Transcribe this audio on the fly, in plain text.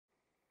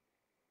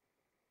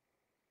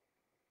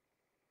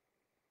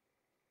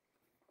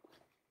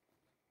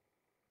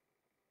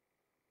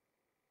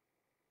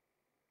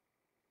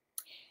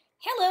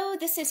Hello,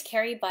 this is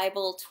Karie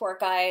Bible, tour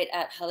guide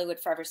at Hollywood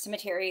Forever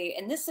Cemetery,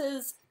 and this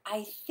is,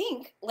 I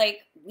think, like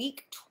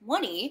week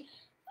 20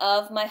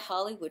 of my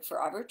Hollywood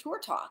Forever tour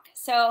talk.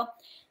 So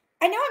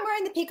I know I'm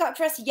wearing the peacock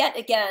dress yet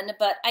again,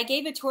 but I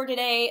gave a tour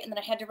today and then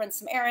I had to run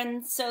some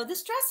errands. So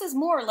this dress is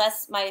more or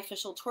less my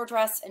official tour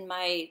dress in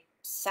my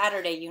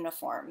Saturday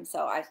uniform.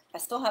 So I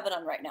still have it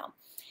on right now.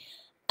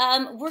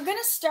 We're going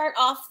to start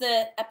off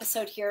the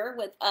episode here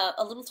with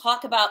a little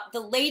talk about the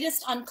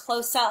latest on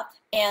Close Up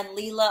and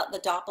Leela the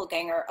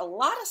Doppelganger. A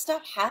lot of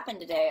stuff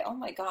happened today. Oh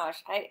my gosh.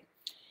 I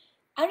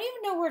don't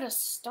even know where to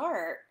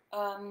start.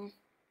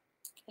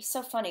 It's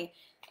so funny.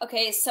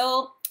 Okay,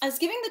 so I was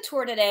giving the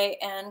tour today,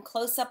 and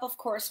Close Up, of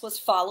course, was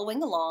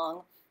following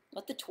along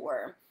with the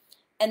tour.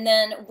 And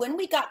then when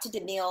we got to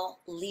DeMille,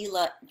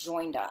 Leela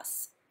joined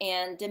us.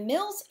 And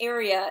DeMille's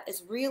area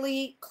is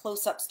really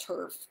Close Up's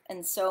turf.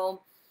 And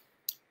so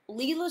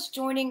Leela's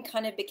joining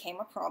kind of became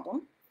a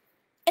problem.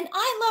 And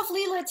I love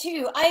Leela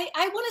too.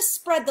 I want to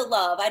spread the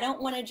love. I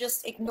don't want to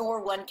just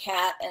ignore one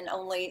cat and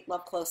only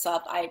love Close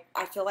Up. I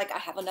feel like I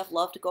have enough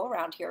love to go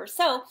around here.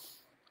 So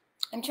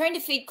I'm trying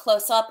to feed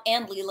Close Up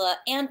and Leela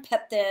and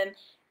pet them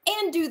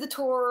and do the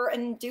tour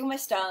and do my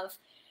stuff.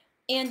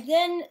 And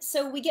then,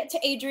 so we get to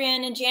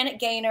Adrian and Janet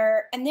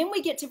Gaynor, and then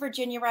we get to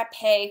Virginia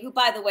Rappe, who,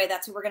 by the way,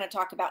 that's who we're going to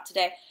talk about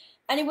today.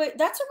 Anyway,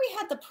 that's where we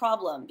had the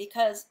problem,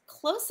 because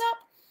Close Up,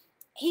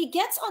 he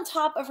gets on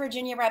top of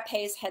Virginia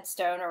Rappe's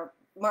headstone or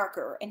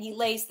marker, and he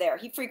lays there.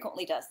 He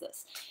frequently does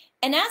this.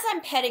 And as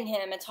I'm petting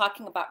him and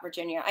talking about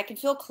Virginia, I can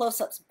feel Close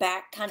Up's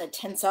back kind of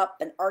tense up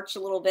and arch a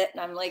little bit,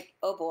 and I'm like,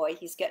 oh boy,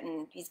 he's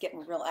getting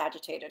real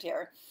agitated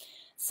here.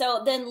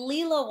 So then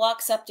Leela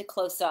walks up to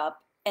Close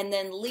Up, and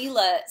then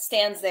Leela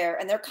stands there,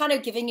 and they're kind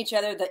of giving each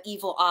other the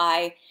evil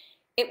eye.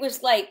 It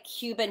was like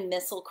Cuban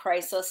Missile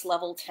Crisis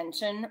level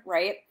tension,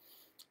 right?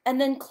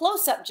 And then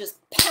Close Up just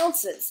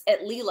pounces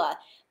at Leela.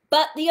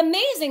 But the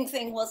amazing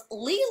thing was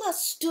Leela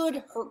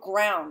stood her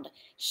ground.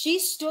 She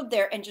stood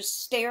there and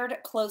just stared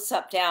Close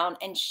Up down,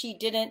 and she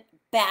didn't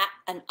bat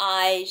an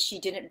eye. She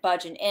didn't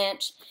budge an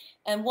inch.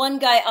 And one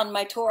guy on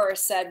my tour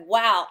said,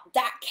 wow,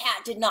 that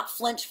cat did not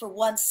flinch for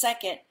 1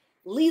 second.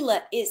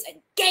 Leela is a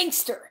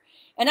gangster.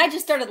 And I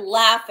just started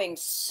laughing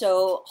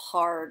so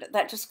hard.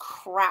 That just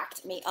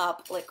cracked me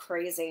up like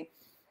crazy.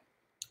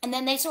 And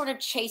then they sort of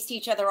chased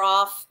each other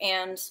off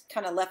and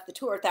kind of left the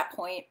tour at that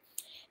point.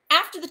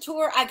 After the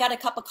tour, I got a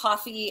cup of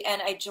coffee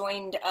and I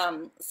joined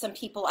some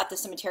people at the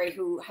cemetery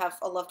who have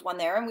a loved one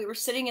there. And we were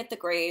sitting at the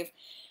grave.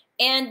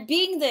 And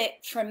being the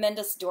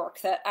tremendous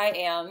dork that I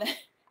am,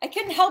 I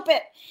couldn't help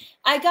it.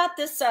 I got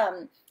this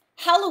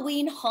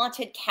Halloween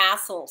haunted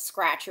castle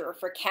scratcher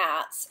for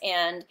cats.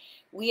 And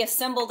we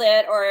assembled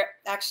it, or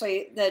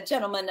actually the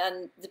gentleman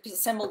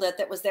assembled it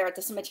that was there at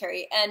the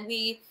cemetery. And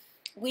we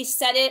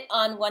set it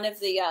on one of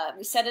the,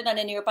 we set it on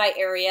a nearby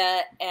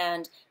area,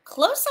 and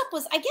Close Up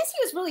was, I guess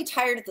he was really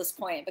tired at this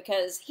point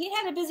because he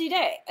had a busy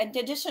day. In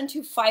addition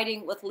to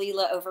fighting with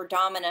Leela over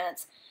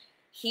dominance,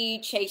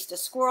 he chased a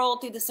squirrel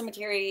through the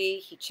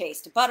cemetery, he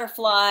chased a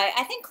butterfly.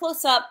 I think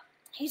Close Up,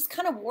 he's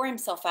kind of wore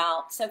himself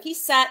out. So he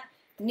sat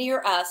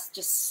near us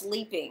just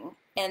sleeping.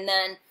 And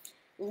then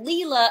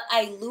Leela,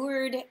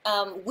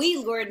 we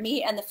lured,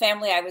 me and the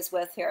family I was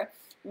with here,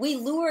 we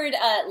lured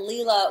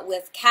Leela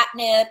with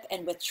catnip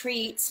and with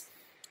treats,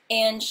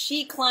 and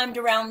she climbed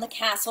around the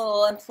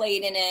castle and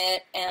played in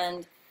it.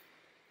 And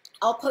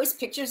I'll post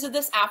pictures of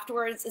this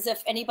afterwards as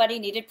if anybody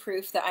needed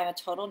proof that I'm a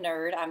total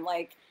nerd. I'm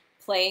like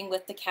playing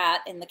with the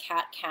cat in the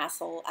cat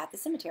castle at the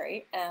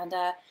cemetery, and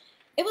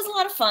it was a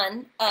lot of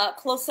fun.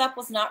 Close Up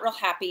was not real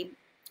happy.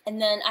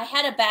 And then I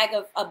had a bag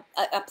of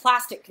a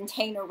plastic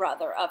container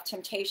rather of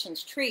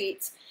Temptations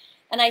treats.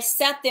 And I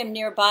set them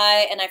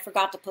nearby, and I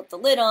forgot to put the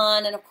lid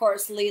on. And of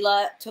course,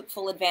 Leela took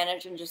full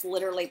advantage and just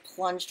literally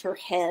plunged her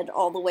head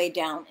all the way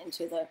down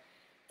into the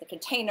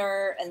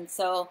container. And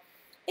so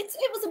it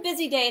was a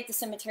busy day at the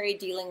cemetery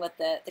dealing with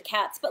the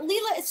cats. But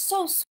Leela is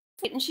so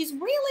sweet, and she's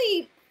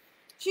really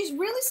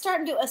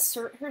starting to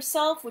assert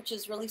herself, which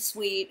is really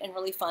sweet and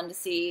really fun to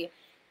see.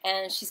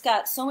 And she's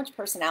got so much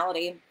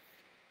personality.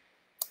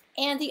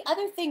 And the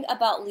other thing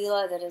about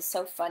Leela that is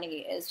so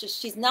funny is just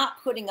she's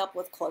not putting up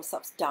with Close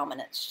Up's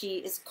dominance. She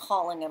is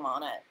calling him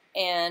on it.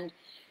 And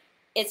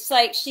it's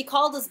like she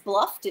called his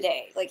bluff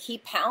today. Like he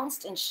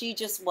pounced and she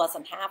just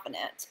wasn't having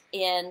it.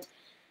 And,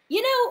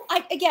 you know,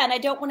 I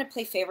don't want to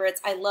play favorites.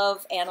 I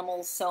love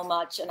animals so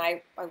much, and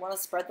I want to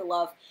spread the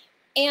love.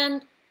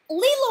 And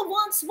Leela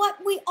wants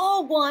what we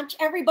all want,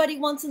 everybody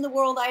wants in the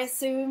world, I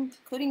assume,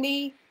 including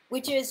me,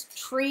 which is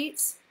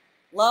treats,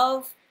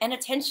 love, and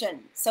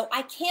attention. So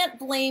I can't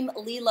blame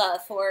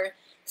Leela for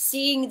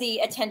seeing the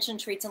attention,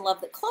 treats, and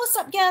love that Close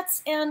Up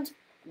gets and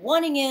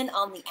wanting in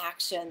on the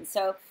action.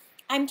 So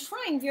I'm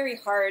trying very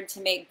hard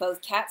to make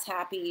both cats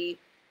happy,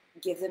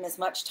 give them as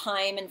much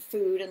time and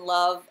food and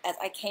love as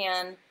I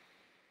can.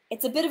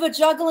 It's a bit of a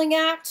juggling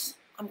act.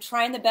 I'm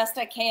trying the best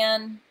I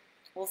can.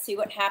 We'll see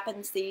what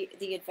happens. The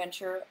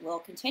adventure will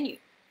continue.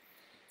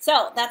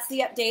 So that's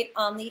the update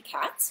on the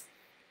cats.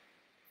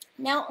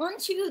 Now, on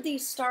to the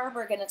star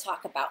we're going to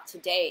talk about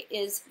today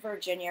is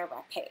Virginia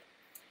Rappe.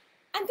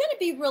 I'm going to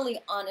be really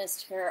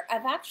honest here.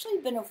 I've actually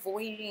been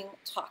avoiding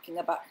talking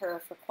about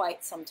her for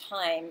quite some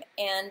time,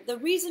 and the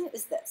reason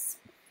is this.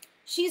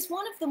 She's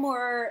one of the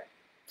more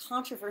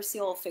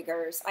controversial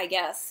figures, I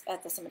guess,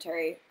 at the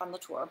cemetery on the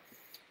tour.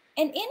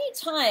 And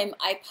anytime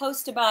I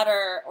post about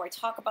her or I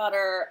talk about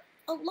her,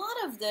 a lot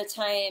of the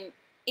time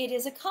it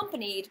is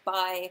accompanied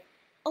by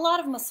a lot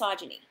of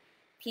misogyny.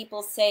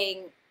 People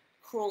saying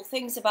cruel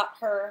things about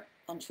her,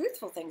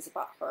 untruthful things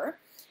about her,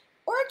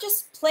 or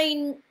just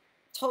plain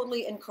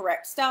totally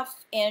incorrect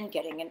stuff and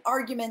getting in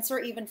arguments or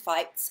even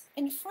fights.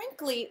 And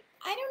frankly,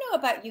 I don't know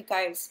about you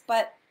guys,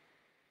 but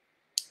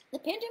the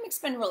pandemic's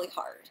been really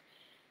hard.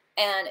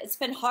 And it's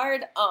been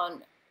hard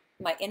on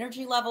my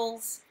energy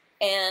levels.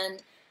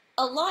 And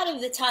a lot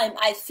of the time,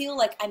 I feel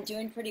like I'm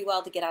doing pretty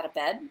well to get out of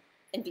bed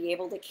and be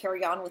able to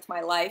carry on with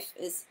my life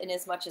in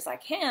as much as I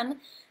can.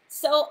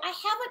 So I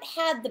haven't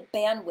had the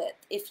bandwidth,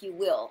 if you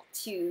will,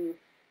 to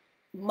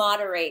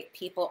moderate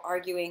people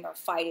arguing or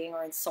fighting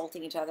or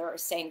insulting each other or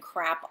saying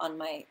crap on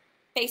my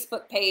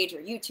Facebook page or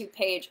YouTube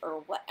page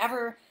or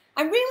whatever.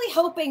 I'm really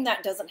hoping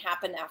that doesn't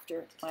happen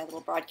after my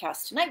little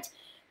broadcast tonight.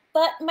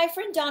 But my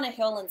friend Donna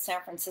Hill in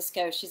San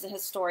Francisco, she's a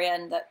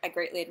historian that I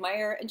greatly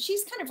admire, and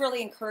she's kind of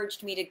really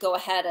encouraged me to go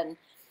ahead and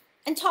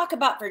talk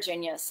about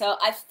Virginia. So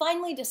I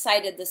finally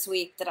decided this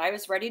week that I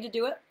was ready to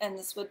do it, and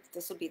this would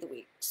be the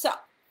week. So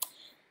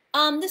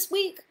this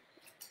week,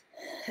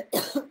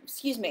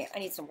 excuse me, I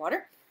need some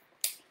water.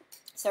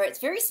 Sorry, it's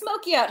very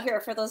smoky out here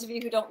for those of you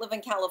who don't live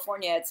in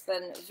California. It's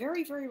been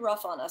very, very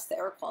rough on us, the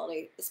air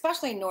quality,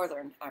 especially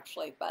northern,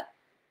 actually, but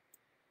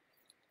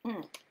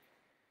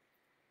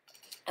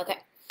okay.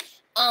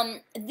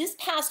 This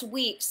past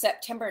week,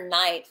 September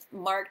 9th,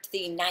 marked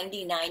the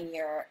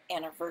 99-year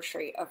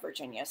anniversary of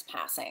Virginia's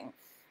passing.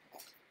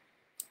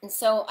 And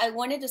so I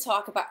wanted to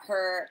talk about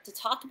her, to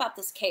talk about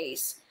this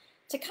case,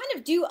 to kind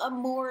of do a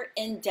more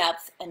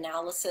in-depth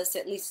analysis,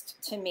 at least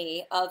to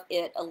me, of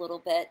it a little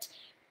bit.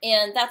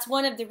 And that's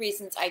one of the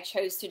reasons I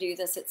chose to do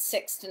this at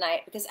 6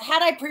 tonight, because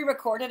had I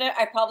pre-recorded it,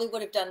 I probably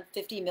would have done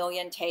 50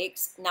 million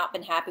takes, not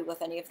been happy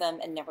with any of them,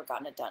 and never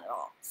gotten it done at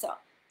all. So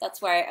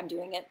that's why I'm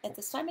doing it at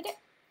this time of day.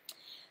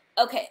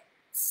 Okay,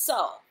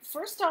 so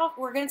first off,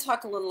 we're going to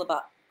talk a little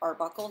about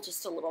Arbuckle,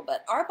 just a little bit.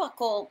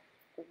 Arbuckle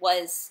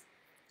was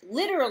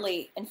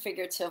literally and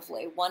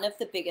figuratively one of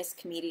the biggest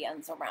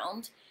comedians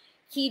around.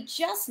 He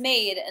just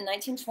made, in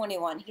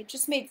 1921, he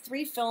just made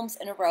 3 films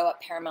in a row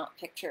at Paramount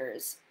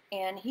Pictures,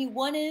 and he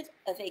wanted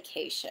a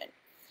vacation.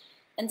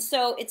 And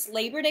so it's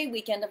Labor Day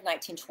weekend of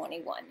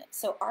 1921.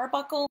 So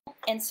Arbuckle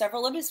and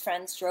several of his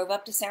friends drove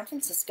up to San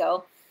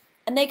Francisco,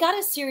 and they got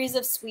a series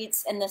of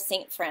suites in the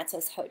St.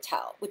 Francis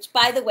Hotel, which,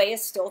 by the way,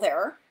 is still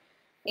there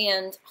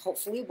and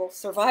hopefully will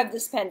survive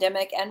this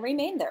pandemic and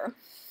remain there.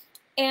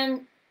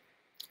 And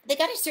they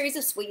got a series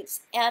of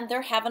suites, and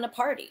they're having a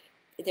party.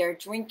 They're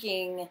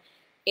drinking.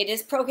 It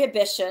is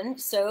prohibition,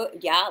 so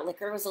yeah,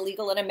 liquor was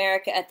illegal in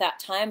America at that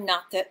time.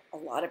 Not that a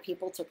lot of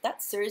people took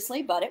that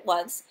seriously, but it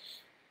was.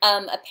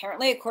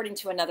 Apparently, according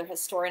to another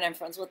historian I'm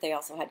friends with, they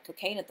also had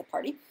cocaine at the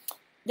party.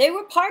 They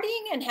were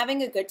partying and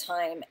having a good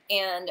time,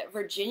 and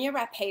Virginia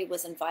Rappe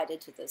was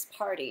invited to this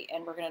party,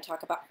 and we're going to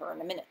talk about her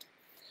in a minute.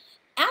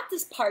 At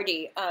this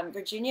party,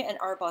 Virginia and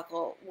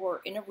Arbuckle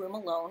were in a room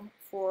alone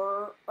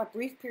for a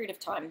brief period of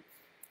time.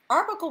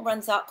 Arbuckle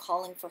runs out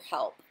calling for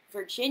help.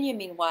 Virginia,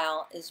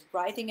 meanwhile, is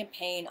writhing in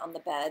pain on the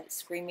bed,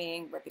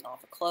 screaming, ripping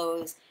off her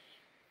clothes.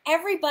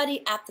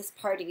 Everybody at this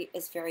party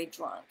is very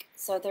drunk,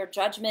 so their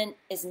judgment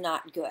is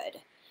not good.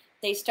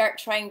 They start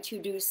trying to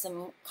do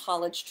some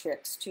college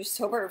tricks to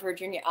sober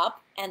Virginia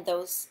up, and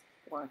those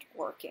weren't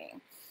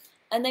working.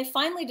 And they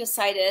finally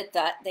decided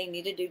that they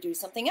needed to do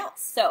something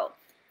else. So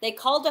they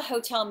called a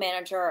hotel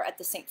manager at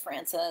the St.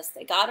 Francis.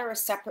 They got her a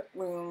separate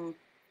room.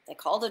 They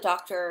called a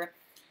doctor.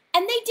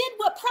 And they did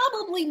what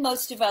probably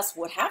most of us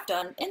would have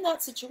done in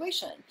that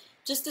situation.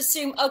 Just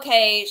assume,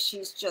 okay,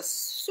 she's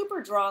just super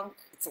drunk.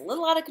 It's a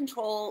little out of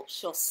control.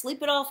 She'll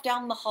sleep it off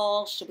down the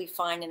hall. She'll be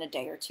fine in a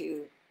day or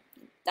two.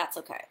 That's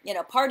okay. You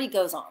know, party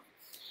goes on.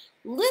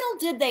 Little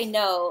did they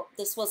know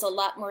this was a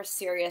lot more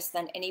serious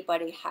than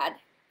anybody had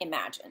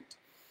imagined.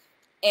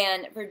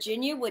 And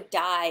Virginia would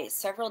die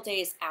several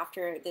days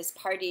after this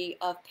party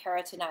of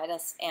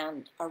peritonitis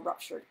and a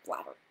ruptured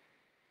bladder.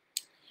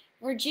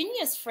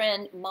 Virginia's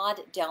friend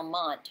Maud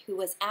Delmont, who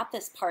was at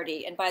this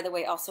party, and by the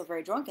way, also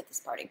very drunk at this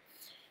party,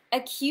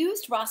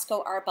 accused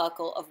Roscoe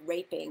Arbuckle of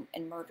raping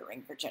and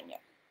murdering Virginia.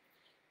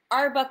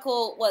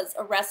 Arbuckle was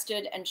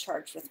arrested and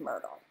charged with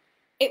murder.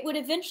 It would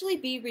eventually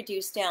be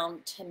reduced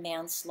down to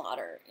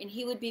manslaughter, and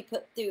he would be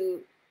put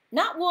through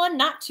not 1,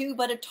 not 2,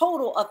 but a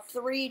total of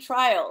 3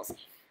 trials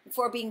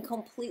before being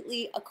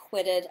completely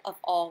acquitted of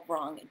all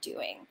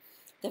wrongdoing.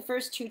 The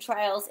first 2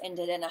 trials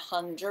ended in a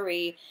hung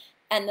jury,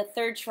 and the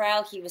 3rd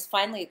trial he was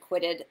finally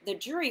acquitted. The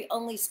jury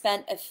only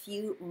spent a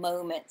few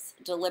moments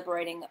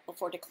deliberating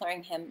before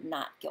declaring him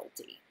not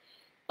guilty.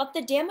 But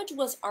the damage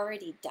was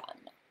already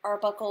done.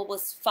 Arbuckle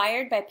was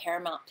fired by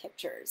Paramount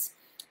Pictures.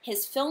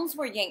 his films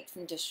were yanked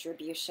from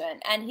distribution,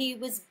 and he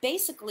was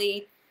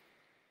basically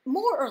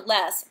more or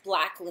less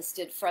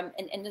blacklisted from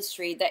an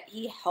industry that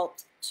he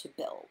helped to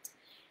build.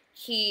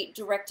 He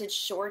directed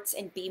shorts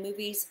and B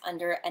movies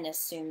under an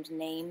assumed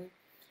name.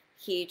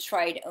 He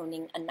tried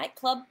owning a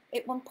nightclub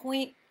at one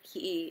point.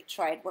 He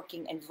tried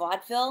working in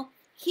vaudeville.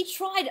 He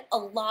tried a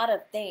lot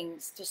of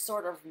things to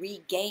sort of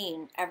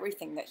regain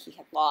everything that he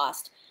had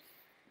lost.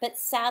 But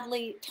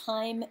sadly,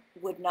 time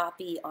would not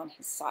be on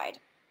his side.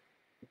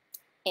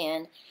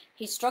 And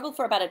he struggled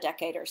for about a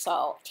decade or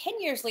so.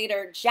 10 years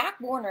later, Jack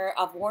Warner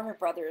of Warner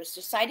Brothers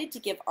decided to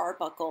give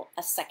Arbuckle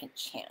a second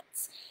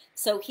chance.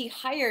 So he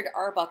hired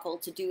Arbuckle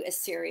to do a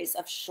series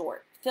of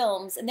short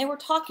films, and they were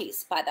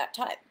talkies by that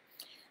time.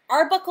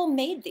 Arbuckle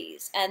made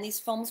these, and these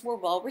films were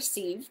well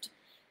received.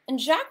 And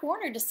Jack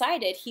Warner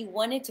decided he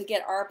wanted to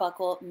get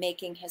Arbuckle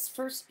making his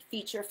first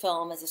feature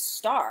film as a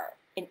star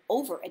in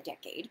over a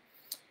decade.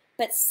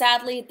 But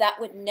sadly, that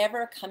would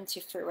never come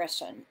to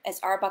fruition, as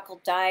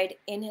Arbuckle died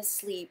in his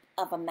sleep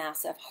of a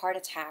massive heart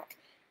attack.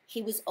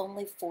 He was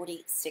only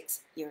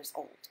 46 years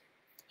old.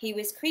 He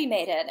was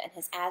cremated, and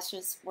his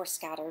ashes were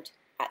scattered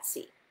at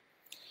sea.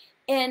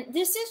 And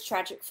this is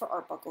tragic for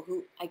Arbuckle,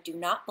 who I do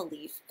not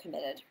believe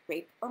committed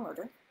rape or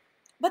murder.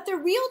 But the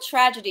real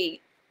tragedy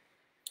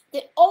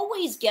that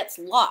always gets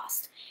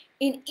lost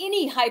in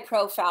any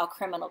high-profile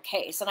criminal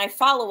case, and I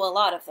follow a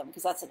lot of them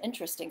because that's an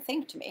interesting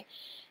thing to me,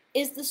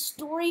 is the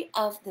story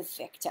of the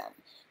victim.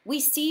 We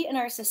see in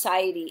our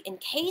society, in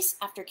case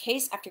after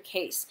case after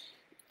case,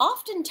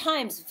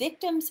 oftentimes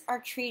victims are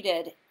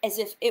treated as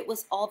if it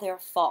was all their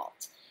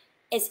fault,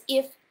 as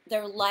if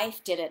their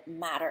life didn't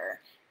matter,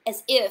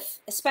 as if,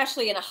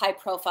 especially in a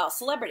high-profile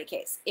celebrity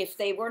case, if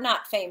they were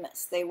not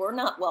famous, they were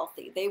not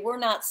wealthy, they were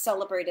not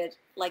celebrated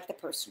like the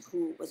person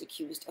who was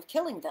accused of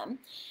killing them,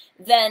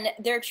 then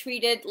they're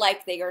treated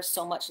like they are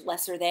so much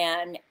lesser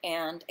than,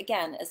 and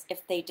again, as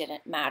if they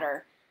didn't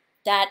matter.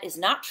 That is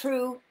not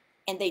true,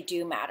 and they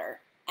do matter,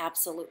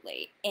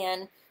 absolutely.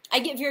 And I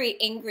get very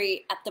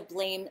angry at the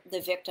blame the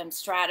victim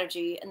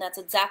strategy, and that's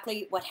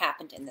exactly what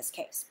happened in this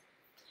case.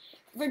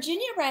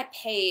 Virginia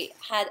Rappe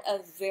had a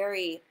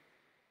very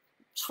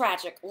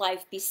tragic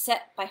life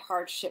beset by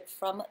hardship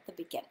from the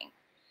beginning.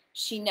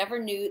 She never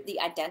knew the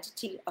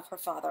identity of her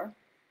father.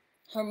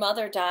 Her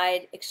mother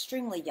died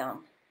extremely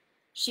young.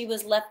 She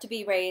was left to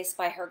be raised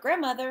by her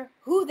grandmother,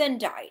 who then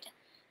died.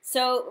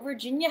 So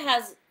Virginia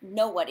has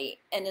nobody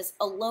and is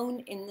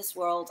alone in this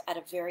world at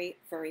a very,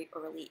 very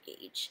early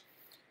age.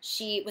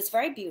 She was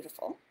very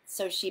beautiful,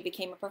 so she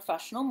became a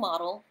professional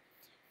model.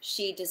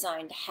 She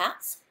designed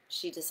hats.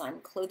 She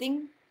designed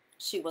clothing.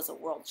 She was a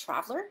world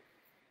traveler.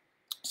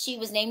 She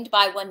was named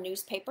by one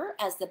newspaper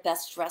as the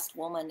best dressed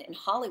woman in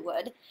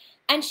Hollywood,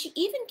 and she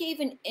even gave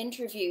an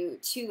interview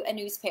to a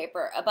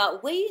newspaper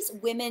about ways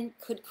women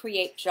could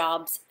create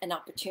jobs and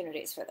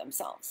opportunities for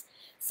themselves.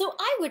 So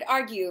I would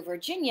argue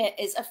Virginia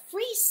is a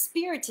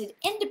free-spirited,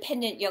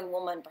 independent young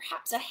woman,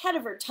 perhaps ahead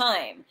of her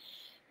time.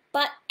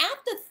 But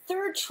at the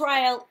third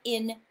trial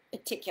in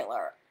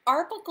particular,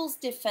 Arbuckle's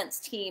defense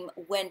team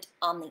went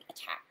on the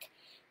attack,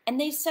 and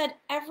they said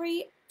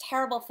every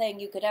terrible thing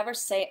you could ever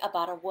say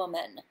about a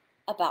woman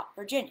about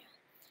Virginia,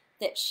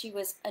 that she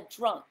was a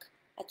drunk,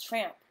 a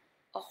tramp,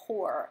 a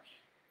whore,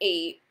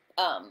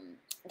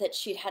 that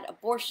she'd had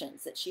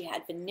abortions, that she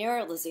had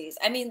venereal disease.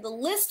 I mean, the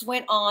list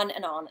went on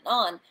and on and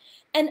on.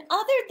 And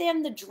other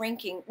than the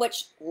drinking,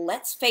 which,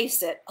 let's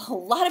face it, a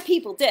lot of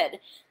people did,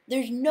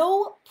 there's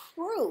no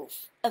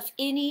proof of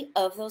any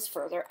of those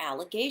further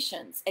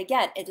allegations.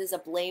 Again, it is a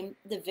blame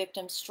the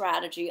victim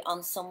strategy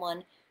on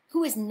someone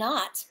who is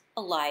not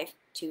alive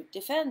to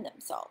defend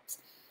themselves.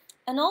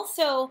 And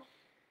also,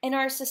 in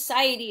our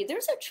society,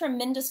 there's a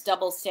tremendous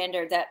double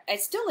standard that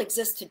still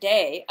exists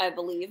today, I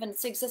believe, and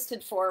it's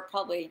existed for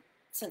probably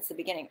since the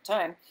beginning of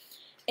time,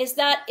 is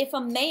that if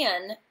a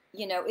man,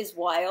 is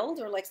wild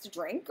or likes to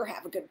drink or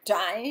have a good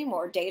time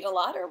or date a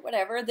lot or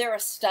whatever, they're a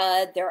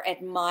stud, they're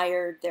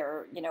admired,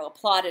 they're,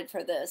 applauded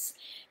for this.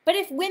 But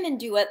if women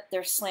do it,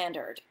 they're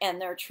slandered and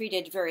they're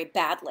treated very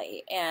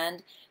badly.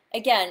 And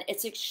again,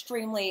 it's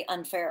extremely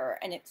unfair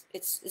and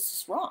it's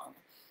just wrong.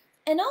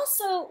 And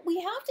also, we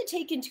have to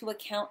take into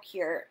account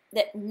here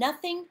that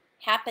nothing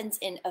happens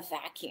in a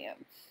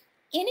vacuum.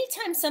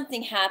 Anytime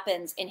something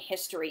happens in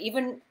history,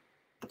 even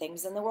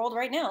things in the world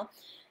right now,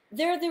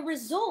 they're the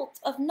result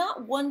of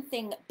not one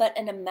thing, but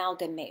an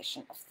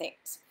amalgamation of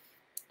things.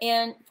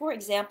 And for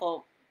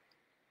example,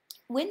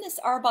 when this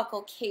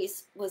Arbuckle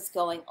case was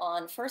going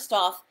on, first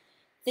off,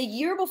 the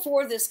year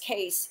before this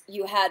case,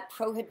 you had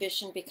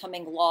prohibition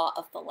becoming law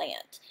of the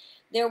land.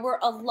 There were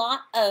a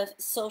lot of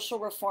social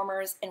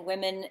reformers and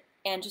women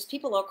and just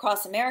people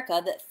across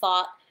America that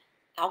thought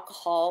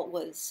alcohol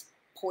was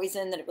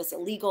poison, that it was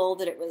illegal,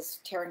 that it was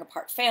tearing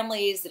apart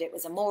families, that it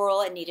was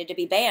immoral and needed to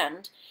be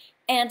banned.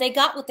 And they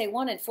got what they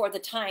wanted for the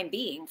time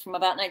being. From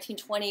about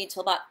 1920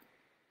 till about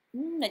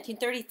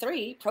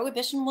 1933,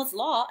 prohibition was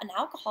law and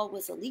alcohol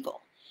was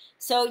illegal.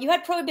 So you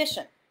had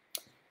prohibition.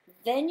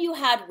 Then you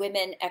had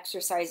women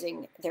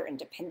exercising their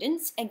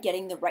independence and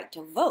getting the right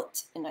to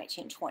vote in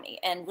 1920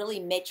 and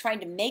really trying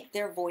to make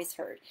their voice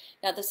heard.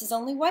 Now, this is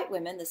only white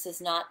women. This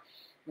is not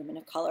women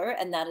of color,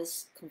 and that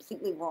is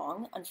completely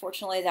wrong.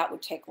 Unfortunately, that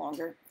would take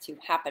longer to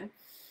happen.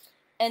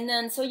 And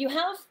then so you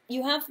have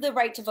the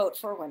right to vote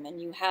for women.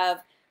 You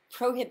have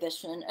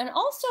prohibition, and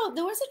also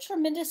there was a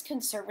tremendous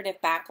conservative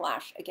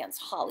backlash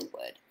against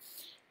Hollywood.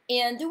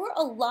 And there were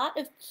a lot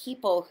of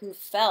people who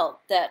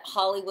felt that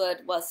Hollywood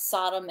was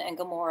Sodom and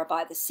Gomorrah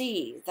by the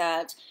sea,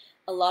 that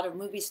a lot of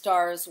movie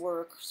stars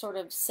were sort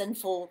of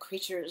sinful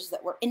creatures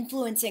that were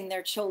influencing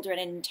their children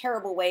in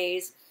terrible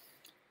ways.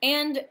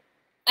 And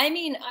I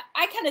mean,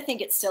 I kind of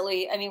think it's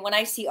silly. I mean, when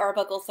I see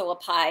Arbuckle throw a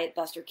pie at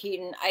Buster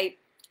Keaton, I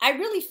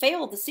really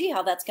fail to see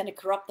how that's going to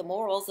corrupt the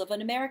morals of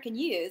an American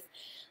youth.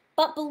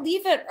 But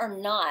believe it or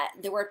not,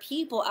 there were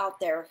people out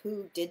there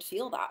who did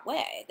feel that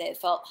way. They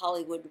felt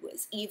Hollywood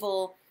was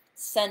evil,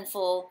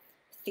 sinful,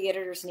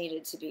 theaters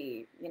needed to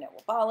be,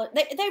 abolished.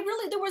 They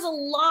really, there was a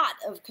lot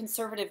of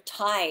conservative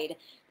tide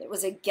that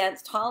was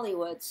against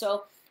Hollywood.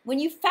 So when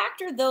you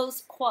factor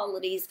those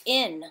qualities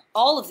in,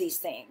 all of these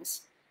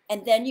things,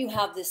 and then you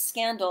have this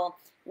scandal,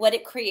 what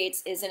it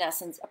creates is, in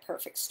essence, a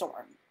perfect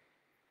storm.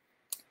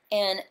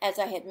 And as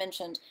I had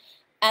mentioned,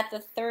 at the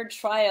third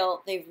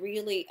trial, they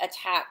really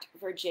attacked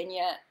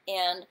Virginia.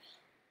 And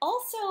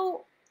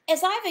also,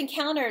 as I've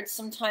encountered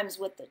sometimes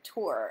with the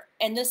tour,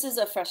 and this is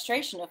a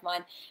frustration of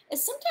mine,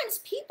 is sometimes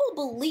people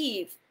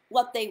believe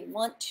what they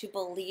want to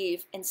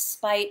believe in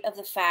spite of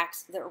the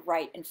facts that are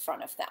right in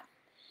front of them.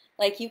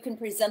 Like, you can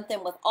present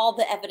them with all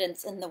the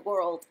evidence in the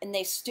world, and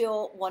they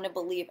still want to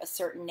believe a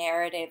certain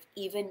narrative,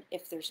 even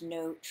if there's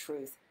no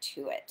truth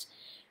to it.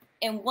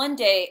 And one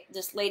day,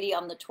 this lady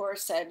on the tour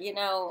said,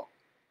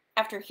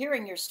 after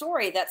hearing your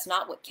story, that's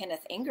not what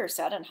Kenneth Anger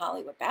said in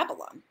Hollywood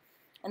Babylon.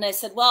 And I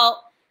said,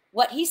 well,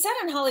 what he said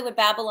in Hollywood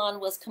Babylon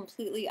was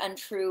completely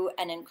untrue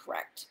and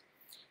incorrect.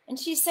 And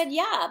she said,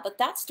 yeah, but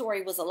that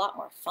story was a lot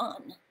more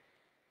fun.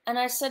 And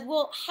I said,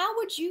 well, how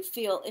would you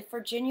feel if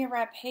Virginia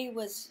Rappe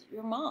was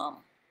your mom,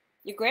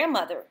 your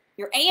grandmother,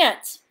 your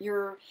aunt,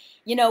 your,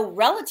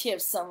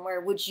 relative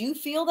somewhere? Would you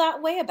feel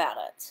that way about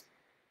it?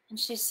 And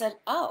she said,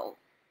 oh,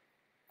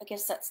 I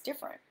guess that's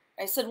different.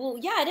 I said, well,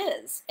 yeah,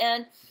 it is.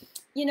 And,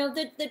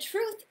 the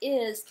truth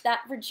is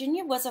that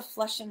Virginia was a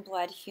flesh and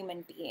blood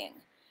human being.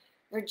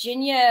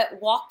 Virginia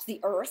walked the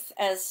earth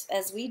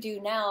as we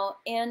do now.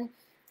 And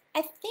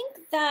I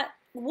think that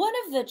one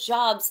of the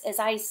jobs, as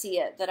I see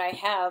it, that I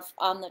have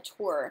on the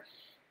tour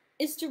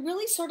is to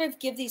really sort of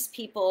give these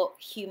people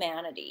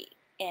humanity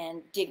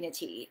and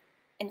dignity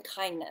and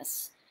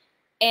kindness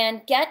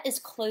and get as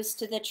close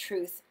to the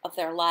truth of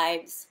their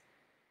lives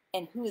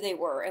and who they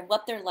were and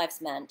what their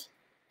lives meant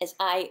as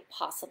I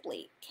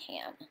possibly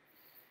can.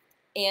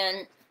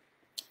 And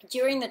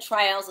during the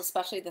trials,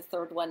 especially the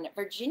third one,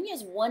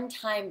 Virginia's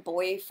one-time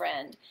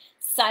boyfriend,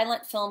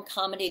 silent film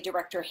comedy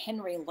director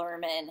Henry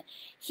Lerman,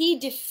 he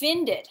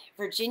defended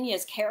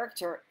Virginia's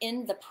character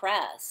in the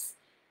press.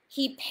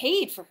 He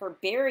paid for her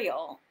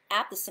burial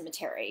at the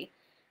cemetery,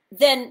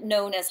 then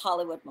known as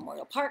Hollywood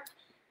Memorial Park,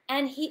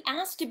 and he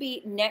asked to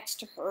be next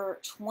to her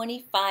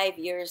 25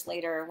 years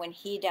later when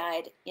he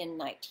died in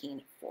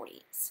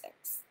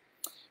 1946.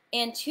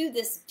 And to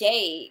this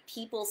day,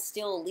 people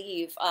still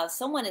leave.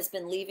 Someone has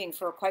been leaving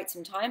for quite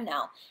some time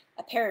now,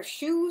 a pair of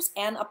shoes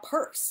and a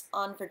purse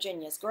on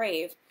Virginia's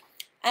grave.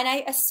 And I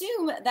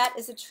assume that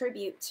is a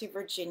tribute to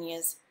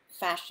Virginia's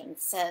fashion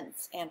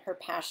sense and her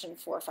passion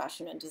for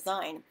fashion and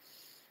design.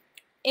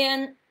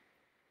 And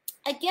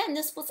again,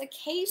 this was a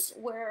case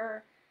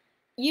where,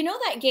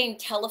 that game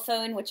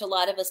Telephone, which a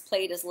lot of us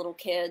played as little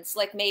kids,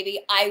 like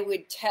maybe I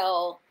would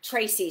tell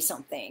Tracy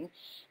something,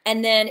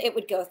 and then it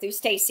would go through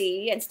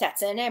Stacy and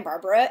Stetson and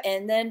Barbara,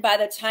 and then by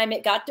the time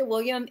it got to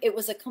William, it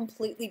was a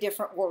completely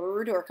different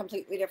word or a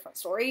completely different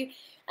story.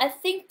 I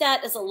think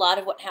that is a lot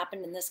of what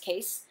happened in this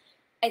case.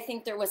 I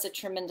think there was a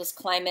tremendous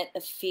climate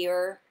of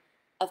fear,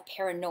 of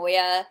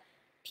paranoia.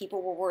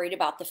 People were worried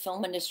about the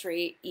film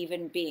industry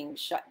even being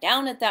shut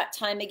down at that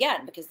time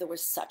again because there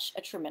was such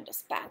a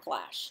tremendous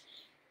backlash.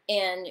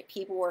 And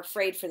people were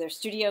afraid for their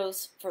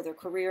studios, for their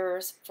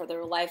careers, for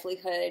their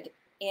livelihood.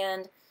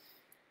 And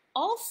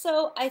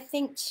also, I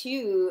think,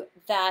 too,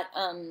 that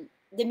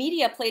the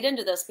media played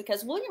into this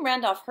because William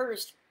Randolph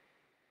Hearst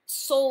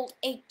sold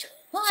a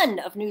ton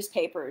of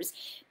newspapers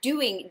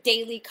doing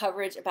daily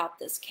coverage about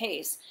this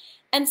case.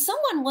 And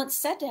someone once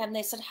said to him,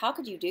 they said, how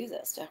could you do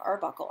this to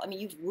Arbuckle? I mean,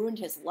 you've ruined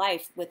his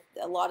life with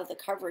a lot of the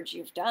coverage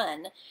you've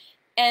done.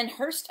 And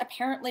Hearst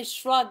apparently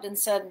shrugged and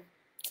said,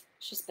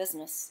 it's just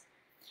business.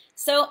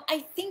 So I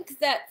think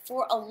that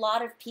for a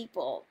lot of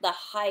people, the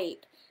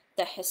hype,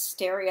 the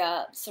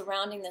hysteria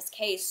surrounding this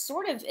case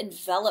sort of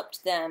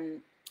enveloped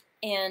them.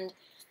 And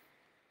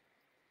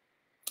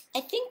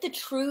I think the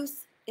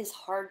truth is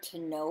hard to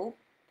know,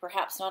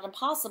 perhaps not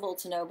impossible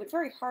to know, but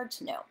very hard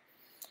to know.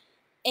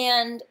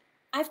 And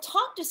I've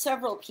talked to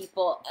several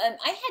people.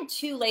 I had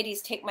two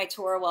ladies take my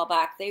tour a while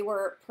back. They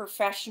were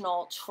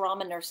professional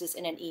trauma nurses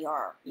in an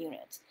ER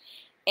unit.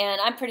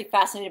 And I'm pretty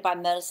fascinated by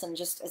medicine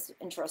just as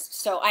interest.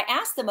 So I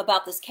asked them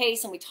about this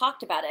case and we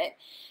talked about it.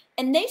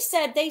 And they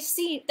said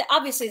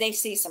obviously they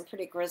see some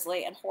pretty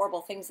grisly and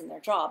horrible things in their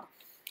job.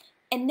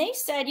 And they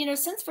said,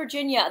 since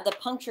Virginia, the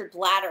punctured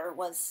bladder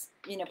was,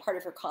 part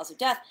of her cause of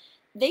death,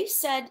 they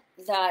said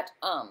that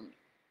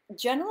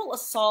general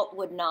assault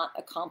would not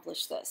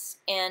accomplish this.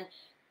 And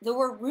there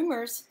were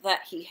rumors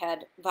that he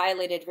had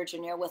violated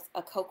Virginia with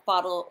a Coke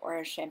bottle or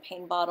a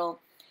champagne bottle.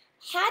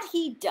 Had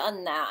he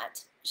done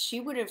that, she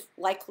would have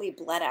likely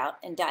bled out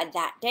and died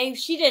that day.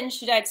 She didn't.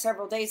 She died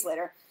several days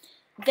later.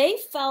 They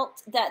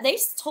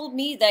told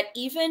me that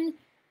even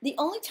the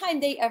only time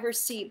they ever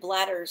see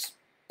bladders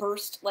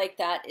burst like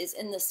that is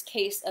in this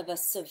case of a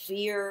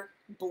severe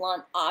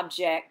blunt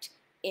object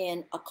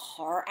in a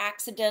car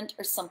accident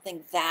or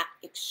something that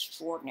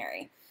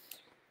extraordinary.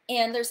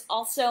 And there's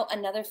also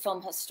another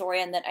film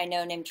historian that I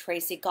know named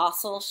Tracy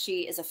Gossel.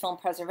 She is a film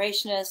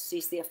preservationist.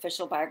 She's the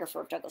official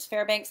biographer of Douglas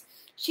Fairbanks.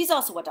 She's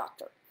also a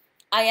doctor.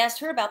 I asked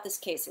her about this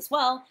case as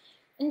well,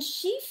 and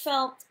she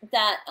felt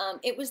that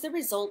it was the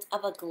result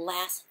of a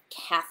glass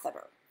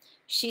catheter.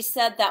 She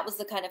said that was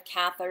the kind of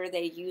catheter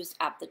they used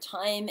at the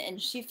time,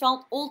 and she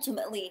felt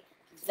ultimately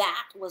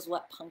that was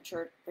what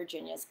punctured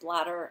Virginia's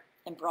bladder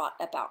and brought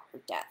about her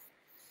death.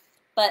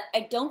 But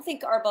I don't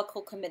think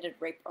Arbuckle committed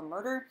rape or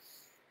murder.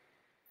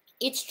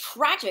 It's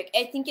tragic.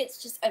 I think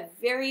it's just a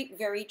very,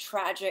 very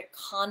tragic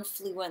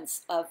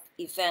confluence of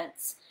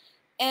events.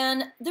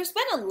 And there's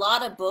been a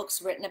lot of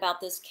books written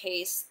about this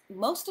case.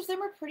 Most of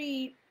them are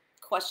pretty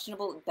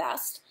questionable at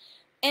best.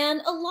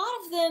 And a lot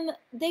of them,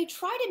 they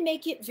try to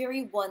make it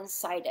very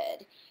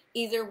one-sided.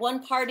 Either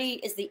one party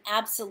is the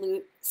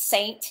absolute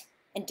saint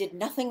and did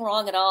nothing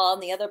wrong at all,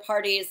 and the other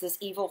party is this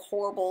evil,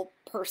 horrible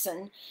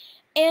person.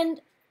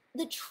 And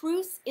the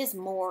truth is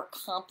more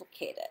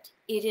complicated.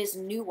 It is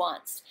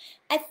nuanced.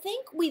 I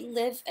think we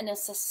live in a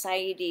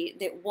society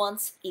that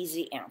wants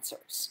easy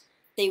answers.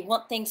 They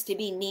want things to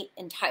be neat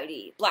and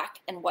tidy, black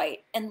and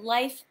white, and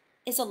life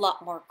is a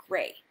lot more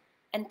gray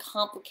and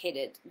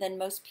complicated than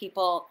most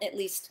people, at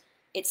least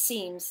it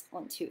seems,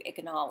 want to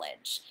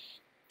acknowledge.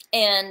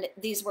 And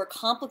these were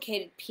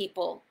complicated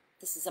people.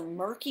 This is a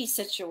murky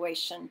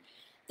situation.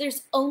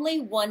 There's only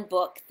one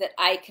book that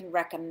I can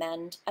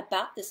recommend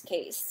about this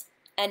case,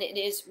 and it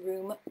is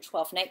Room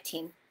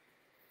 1219.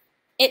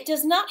 It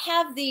does not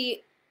have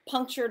the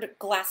punctured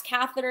glass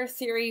catheter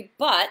theory,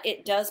 but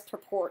it does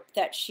purport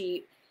that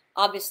she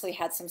obviously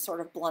had some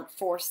sort of blunt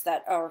force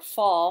or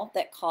fall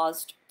that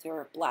caused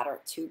their bladder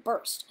to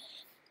burst.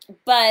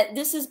 But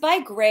this is by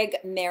Greg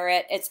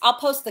Merritt. I'll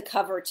post the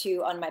cover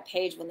too on my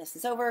page when this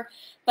is over.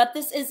 But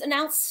this is an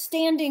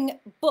outstanding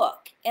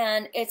book,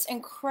 and it's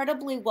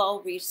incredibly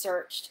well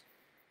researched.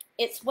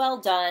 It's well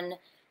done,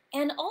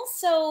 and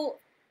also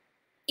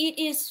it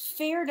is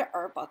fair to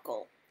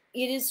Arbuckle.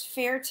 It is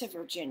fair to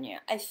Virginia.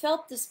 I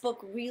felt this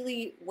book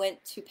really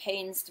went to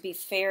pains to be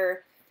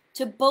fair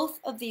to both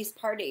of these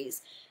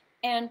parties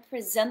and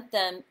present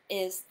them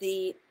as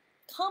the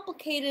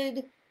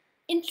complicated,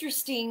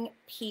 interesting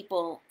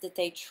people that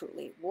they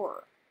truly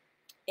were.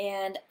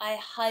 And I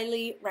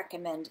highly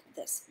recommend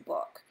this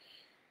book.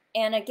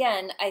 And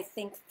again, I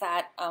think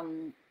that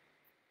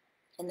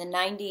in the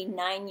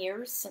 99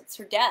 years since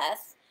her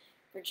death,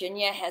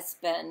 Virginia has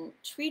been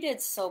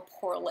treated so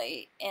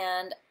poorly.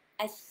 And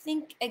I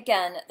think,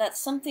 again, that's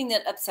something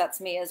that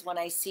upsets me is when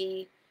I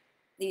see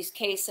these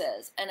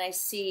cases and I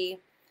see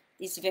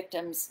these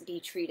victims be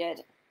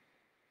treated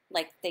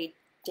like they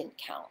didn't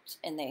count,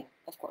 and they,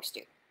 of course,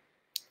 do.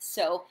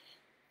 So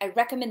I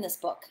recommend this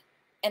book.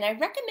 And I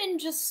recommend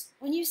just,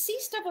 when you see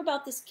stuff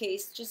about this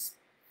case, just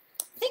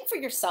think for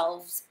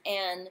yourselves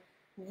and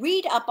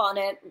read up on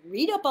it,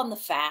 read up on the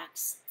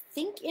facts,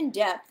 think in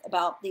depth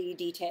about the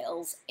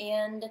details.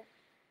 And,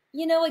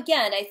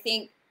 again, I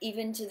think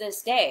even to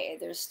this day,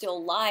 there's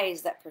still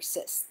lies that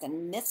persist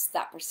and myths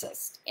that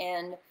persist.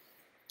 And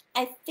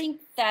I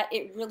think that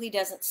it really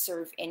doesn't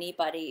serve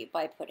anybody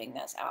by putting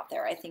this out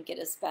there. I think it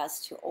is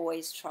best to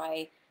always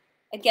try,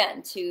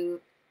 again,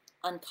 to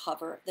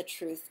uncover the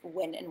truth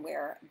when and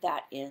where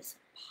that is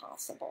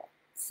possible.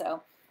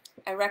 So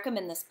I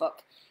recommend this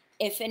book.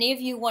 If any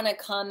of you want to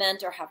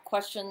comment or have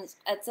questions,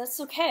 that's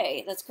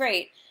okay. That's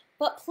great.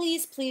 But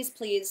please, please,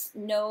 please,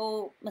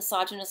 no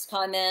misogynist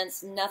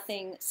comments,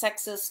 nothing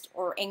sexist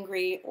or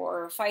angry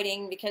or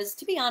fighting, because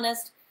to be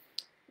honest,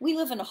 we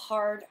live in a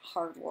hard,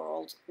 hard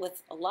world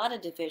with a lot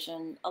of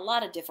division, a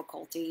lot of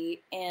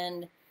difficulty,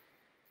 and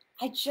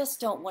I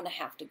just don't want to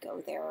have to go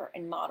there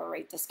and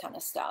moderate this kind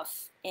of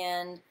stuff.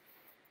 And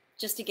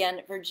just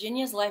again,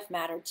 Virginia's life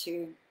mattered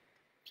too.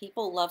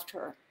 People loved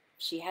her.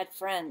 She had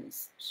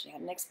friends. She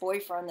had an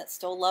ex-boyfriend that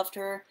still loved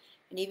her.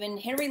 And even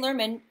Henry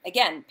Lerman,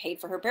 again,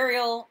 paid for her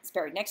burial, is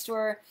buried next to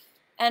her,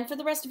 and for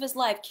the rest of his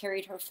life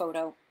carried her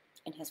photo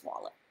in his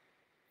wallet.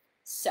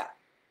 So,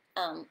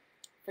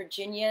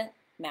 Virginia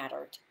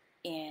mattered,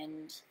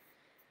 and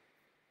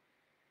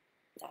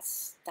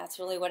that's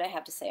really what I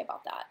have to say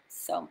about that.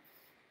 So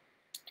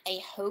I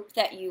hope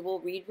that you will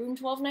read Room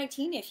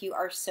 1219 if you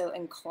are so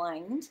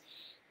inclined.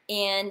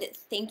 And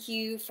thank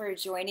you for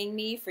joining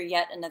me for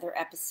yet another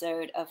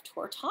episode of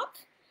Tour Talk.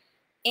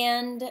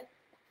 And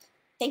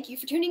thank you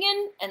for tuning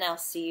in, and I'll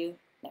see you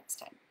next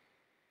time.